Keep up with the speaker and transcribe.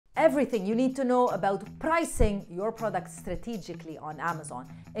everything you need to know about pricing your products strategically on Amazon,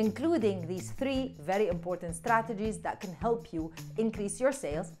 including these 3 very important strategies that can help you increase your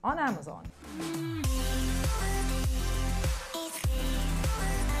sales on Amazon.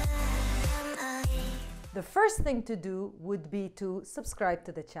 The first thing to do would be to subscribe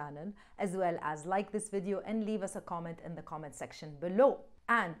to the channel, as well as like this video and leave us a comment in the comment section below.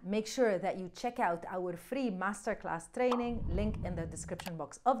 And make sure that you check out our free masterclass training, link in the description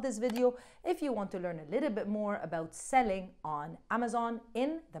box of this video, if you want to learn a little bit more about selling on Amazon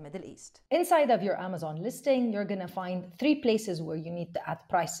in the Middle East. Inside of your Amazon listing, you're gonna find 3 places where you need to add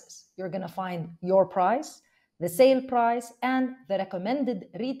prices. You're gonna find your price, the sale price, and the recommended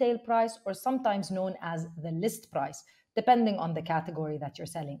retail price, or sometimes known as the list price, depending on the category that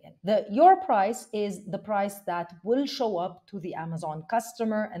you're selling in. Your price is the price that will show up to the Amazon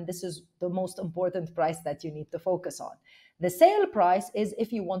customer, and this is the most important price that you need to focus on. The sale price is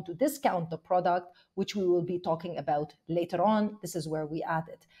if you want to discount the product, which we will be talking about later on. This is where we add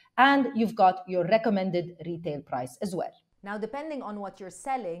it. And you've got your recommended retail price as well. Now, depending on what you're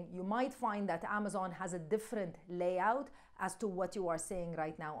selling, you might find that Amazon has a different layout as to what you are seeing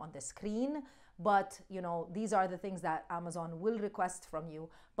right now on the screen. But, these are the things that Amazon will request from you.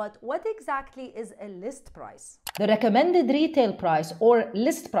 But what exactly is a list price? The recommended retail price, or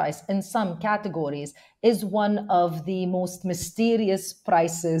list price in some categories, is one of the most mysterious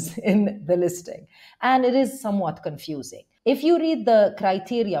prices in the listing. And it is somewhat confusing. If you read the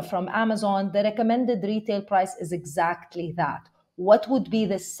criteria from Amazon, the recommended retail price is exactly that. What would be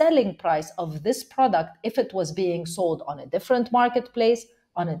the selling price of this product if it was being sold on a different marketplace,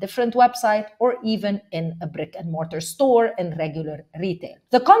 on a different website, or even in a brick and mortar store in regular retail?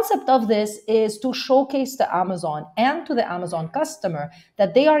 The concept of this is to showcase to Amazon and to the Amazon customer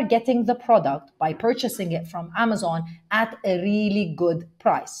that they are getting the product by purchasing it from Amazon at a really good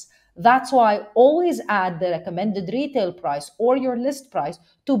price. That's why always add the recommended retail price or your list price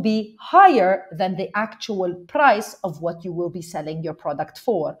to be higher than the actual price of what you will be selling your product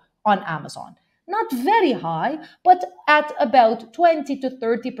for on Amazon. Not very high, but at about 20 to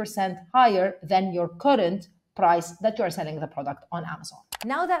 30% higher than your current price that you are selling the product on Amazon.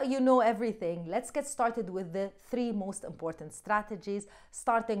 Now that you know everything, let's get started with the 3 most important strategies,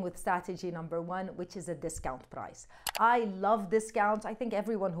 starting with strategy number 1, which is a discount price. I love discounts. I think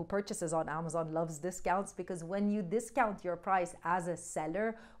everyone who purchases on Amazon loves discounts, because when you discount your price as a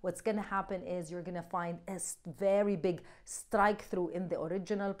seller, what's going to happen is you're going to find a very big strike through in the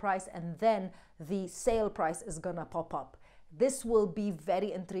original price, and then the sale price is going to pop up. This will be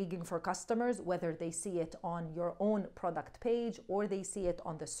very intriguing for customers, whether they see it on your own product page or they see it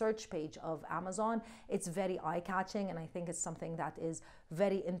on the search page of Amazon. It's very eye-catching, and I think it's something that is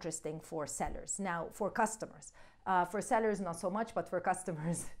very interesting for sellers. Now, for customers. For sellers, not so much, but for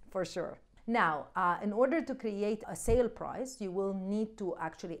customers, for sure. Now, in order to create a sale price, you will need to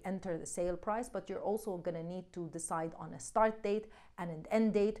actually enter the sale price, but you're also going to need to decide on a start date and an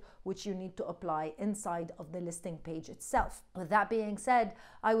end date, which you need to apply inside of the listing page itself. With that being said,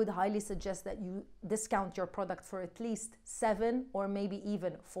 I would highly suggest that you discount your product for at least 7 or maybe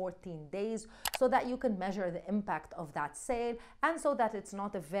even 14 days, so that you can measure the impact of that sale, and so that it's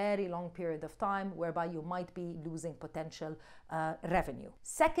not a very long period of time whereby you might be losing potential revenue.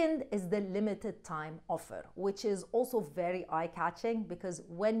 Second is the limited time offer, which is also very eye-catching, because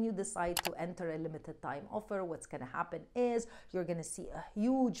when you decide to enter a limited time offer, what's going to happen is you're going to see a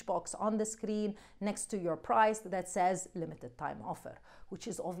huge box on the screen next to your price that says limited time offer, which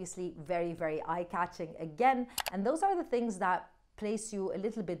is obviously very, very eye-catching again. And those are the things that place you a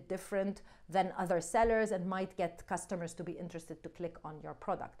little bit different than other sellers and might get customers to be interested to click on your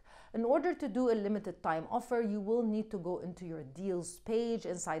product. In order to do a limited time offer, you will need to go into your deals page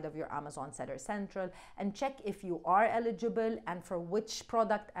inside of your Amazon Seller Central and check if you are eligible and for which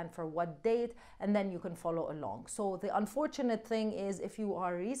product and for what date, and then you can follow along. So the unfortunate thing is, if you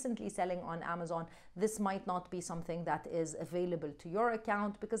are recently selling on Amazon, this might not be something that is available to your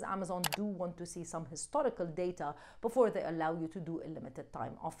account, because Amazon do want to see some historical data before they allow you to do a limited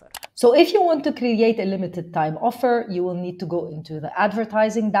time offer. So if you want to create a limited time offer, you will need to go into the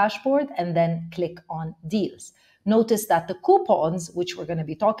advertising dashboard and then click on deals. Notice that the coupons, which we're going to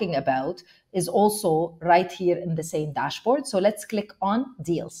be talking about, is also right here in the same dashboard. So let's click on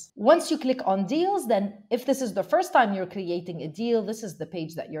deals. Once you click on deals, then if this is the first time you're creating a deal, this is the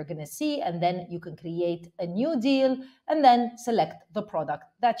page that you're going to see, and then you can create a new deal and then select the product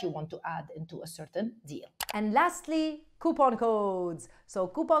that you want to add into a certain deal. And lastly, coupon codes. So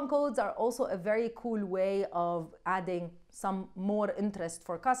coupon codes are also a very cool way of adding some more interest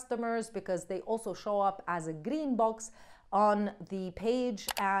for customers, because they also show up as a green box on the page.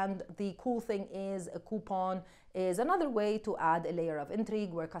 And the cool thing is a coupon is another way to add a layer of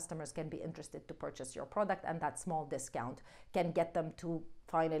intrigue where customers can be interested to purchase your product, and that small discount can get them to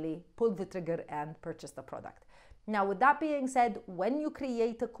finally pull the trigger and purchase the product. Now, with that being said, when you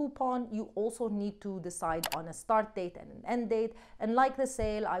create a coupon, you also need to decide on a start date and an end date. And like the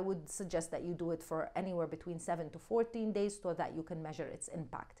sale, I would suggest that you do it for anywhere between 7 to 14 days so that you can measure its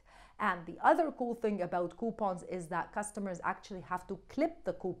impact. And the other cool thing about coupons is that customers actually have to clip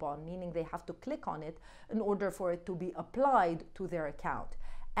the coupon, meaning they have to click on it in order for it to be applied to their account.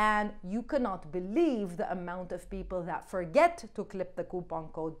 And you cannot believe the amount of people that forget to clip the coupon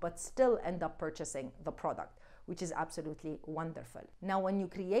code but still end up purchasing the product, which is absolutely wonderful. Now, when you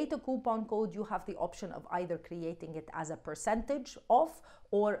create a coupon code, you have the option of either creating it as a percentage off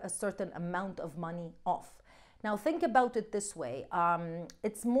or a certain amount of money off. Now, think about it this way.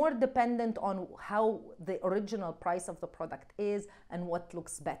 It's more dependent on how the original price of the product is and what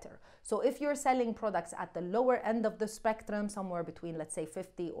looks better. So if you're selling products at the lower end of the spectrum, somewhere between, let's say,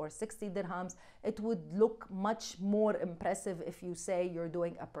 50 or 60 dirhams, it would look much more impressive if you say you're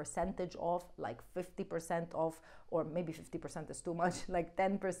doing a percentage off, like 50% off, or maybe 50% is too much, like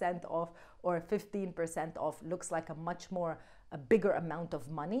 10% off or 15% off looks like a bigger amount of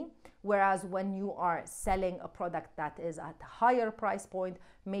money. Whereas when you are selling a product that is at a higher price point,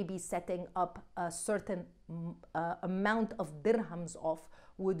 maybe setting up a certain amount of dirhams off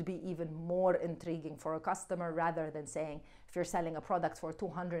would be even more intriguing for a customer, rather than saying, if you're selling a product for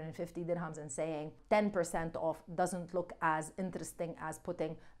 250 dirhams and saying 10% off doesn't look as interesting as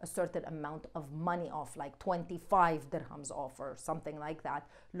putting a certain amount of money off, like 25 dirhams off or something like that.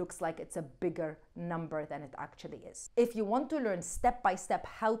 Looks like it's a bigger number than it actually is. If you want to learn step by step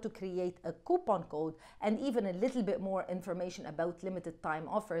how to create a coupon code and even a little bit more information about limited time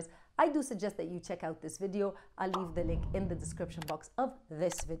offers, I do suggest that you check out this video. I'll leave the link in the description box of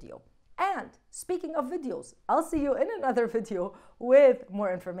this video. And speaking of videos, I'll see you in another video with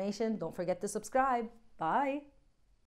more information. Don't forget to subscribe. Bye.